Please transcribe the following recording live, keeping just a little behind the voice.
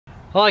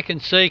Hi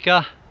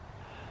Seeker,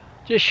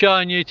 just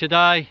showing you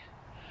today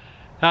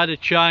how to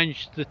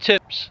change the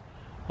tips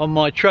on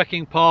my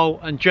trekking pole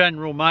and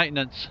general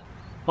maintenance.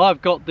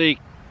 I've got the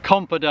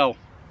Komperdell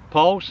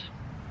poles.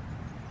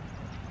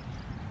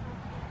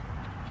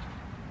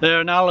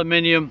 They're an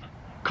aluminium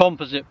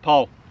composite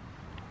pole,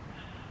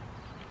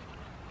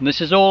 and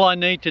this is all I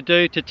need to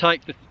do to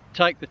take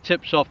the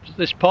tips off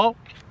this pole.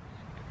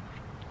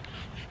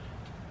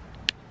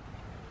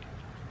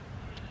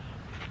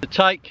 To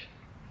take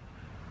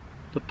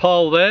the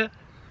pole there,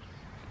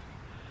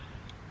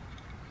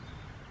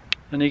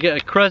 and you get a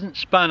crescent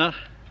spanner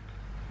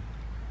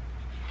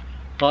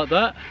like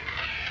that,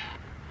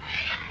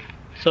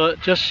 so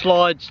it just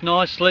slides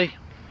nicely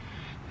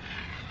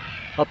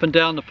up and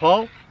down the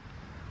pole.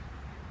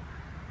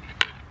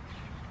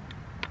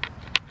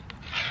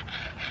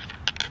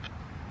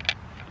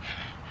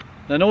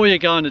 Then all you're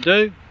going to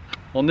do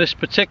on this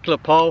particular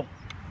pole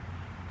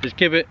is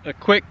give it a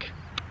quick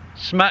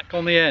smack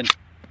on the end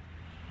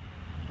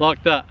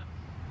like that,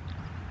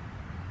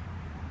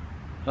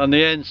 and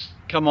the ends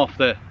come off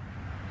there.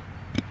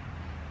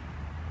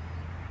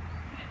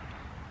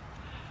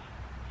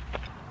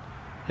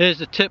 Here's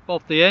the tip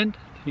off the end.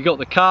 You got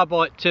the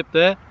carbide tip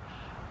there,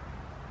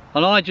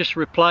 and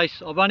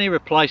I've only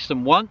replaced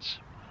them once,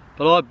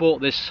 but I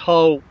bought this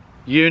whole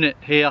unit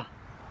here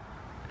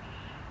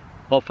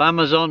off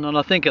Amazon, and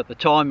I think at the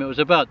time it was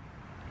about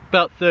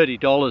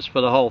 $30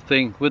 for the whole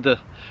thing with a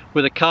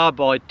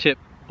carbide tip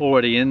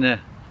already in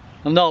there.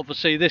 And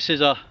obviously this is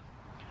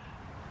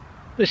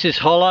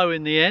hollow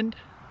in the end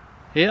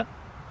here,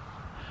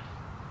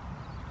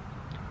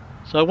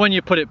 so when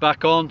you put it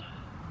back on,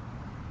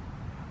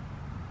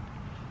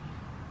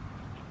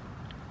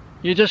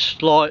 you just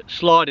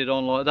slide it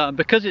on like that, and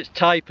because it's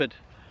tapered,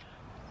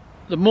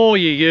 the more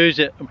you use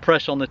it and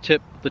press on the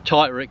tip, the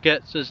tighter it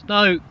gets. There's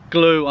no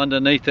glue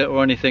underneath it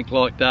or anything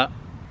like that.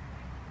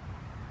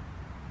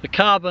 The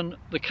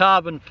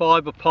carbon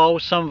fibre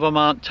poles, some of them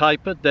aren't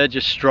tapered, they're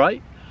just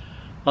straight.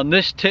 On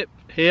this tip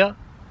here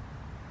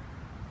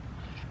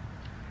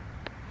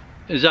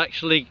is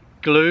actually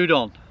glued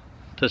on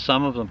to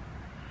some of them.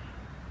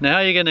 Now how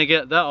are you going to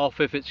get that off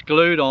if it's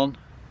glued on?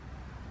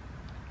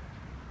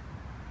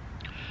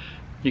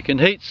 You can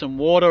heat some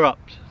water up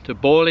to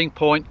boiling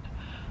point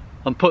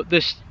and put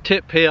this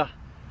tip here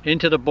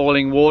into the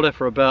boiling water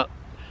for about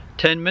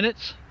 10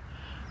 minutes,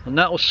 and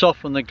that will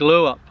soften the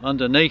glue up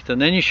underneath,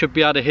 and then you should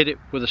be able to hit it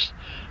with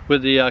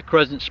the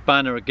crescent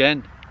spanner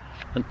again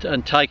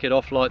and take it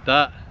off like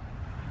that.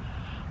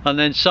 And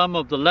then some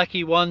of the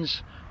lecky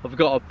ones have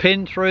got a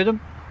pin through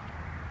them,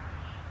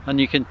 and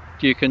you can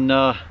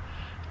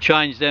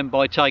change them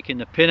by taking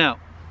the pin out.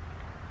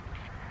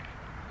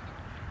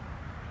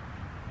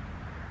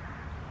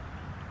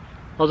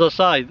 As I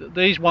say,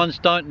 these ones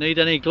don't need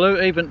any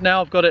glue. Even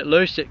now I've got it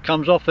loose, it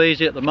comes off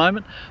easy at the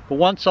moment, but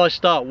once I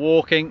start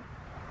walking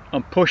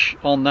and push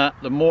on that,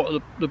 the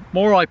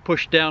more I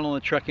push down on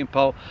the trekking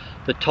pole,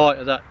 the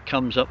tighter that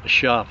comes up the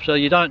shaft. So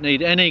you don't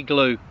need any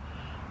glue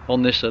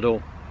on this at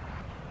all.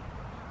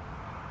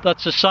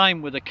 That's the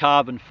same with the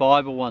carbon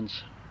fibre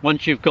ones.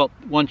 Once you've got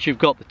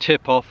the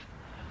tip off,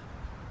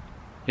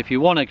 if you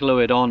want to glue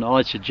it on,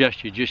 I'd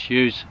suggest you just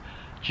use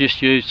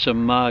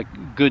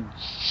some good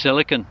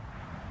silicone,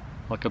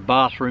 like a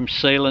bathroom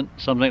sealant,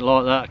 something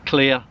like that,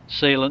 clear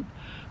sealant.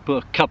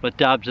 Put a couple of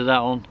dabs of that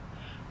on,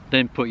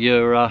 then put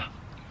your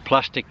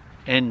plastic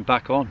end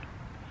back on.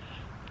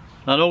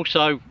 And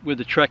also with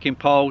the trekking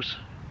poles,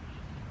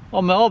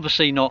 I mean,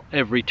 obviously not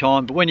every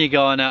time, but when you're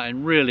going out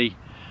in really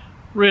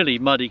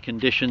muddy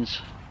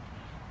conditions,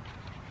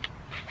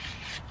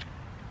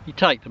 you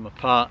take them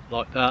apart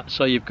like that,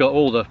 so you've got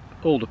all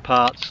the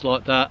parts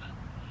like that.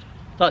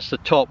 That's the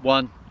top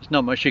one. There's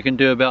not much you can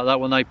do about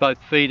that one, they both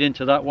feed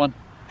into that one.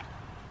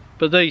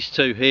 But these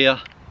two here,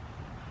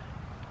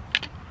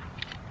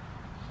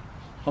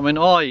 I mean,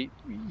 I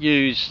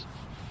use,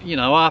 you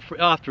know,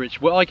 after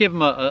it's wet, I give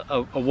them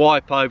a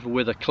wipe over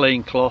with a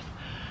clean cloth,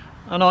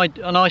 and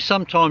I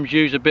sometimes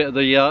use a bit of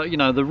the you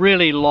know, the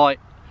really light,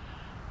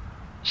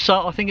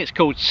 so I think it's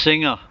called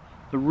Singer,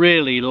 the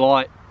really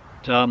light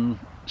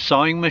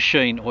sewing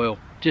machine oil.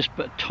 Just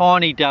put a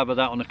tiny dab of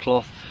that on the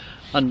cloth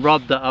and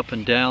rub that up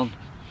and down,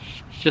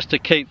 just to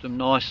keep them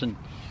nice and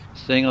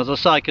thing. As I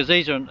say, because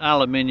these are an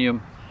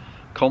aluminium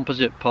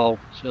composite pole,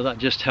 so that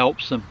just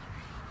helps them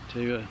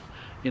to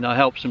you know,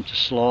 helps them to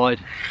slide.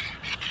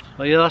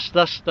 Well, yeah,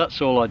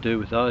 that's all I do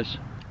with those.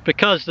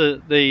 Because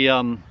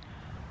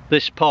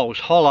this pole's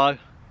hollow,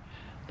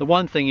 the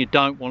one thing you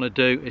don't want to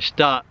do is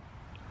start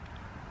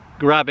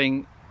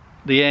grabbing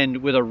the end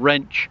with a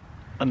wrench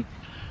and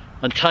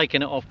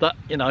taking it off that,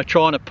 you know,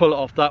 trying to pull it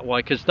off that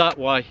way, because that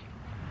way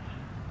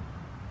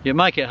you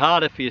make it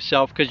harder for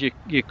yourself, because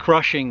you're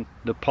crushing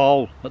the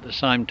pole at the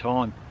same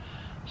time.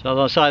 So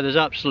as I say, there's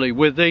absolutely,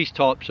 with these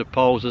types of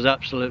poles, there's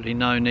absolutely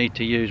no need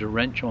to use a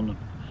wrench on them.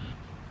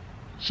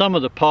 Some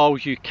of the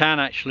poles you can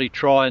actually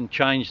try and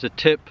change the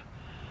tip.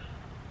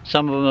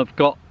 Some of them have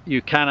got,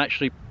 you can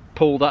actually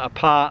pull that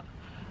apart,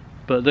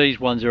 but these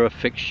ones are a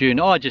fixed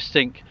unit. I just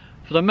think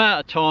for the amount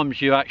of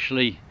times you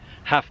actually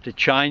have to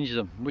change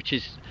them, which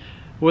is,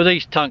 with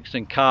these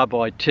tungsten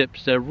carbide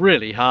tips, they're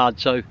really hard,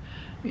 so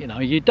you know,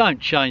 you don't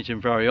change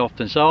them very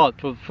often. So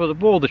for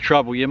all the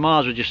trouble, you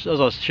might as well just,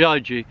 as I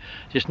showed you,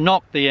 just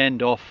knock the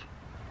end off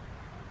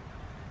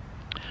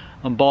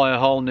and buy a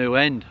whole new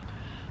end.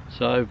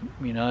 So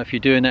you know, if you're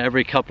doing that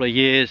every couple of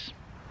years,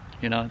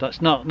 you know,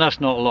 that's not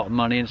a lot of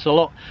money, and it's a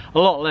lot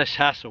less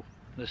hassle,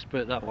 let's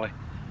put it that way.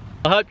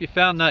 I hope you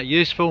found that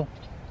useful.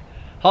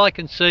 Hike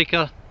and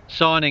Seeker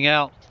signing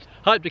out.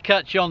 Hope to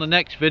catch you on the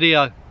next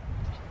video.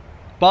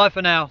 Bye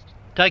for now.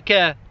 Take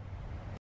care.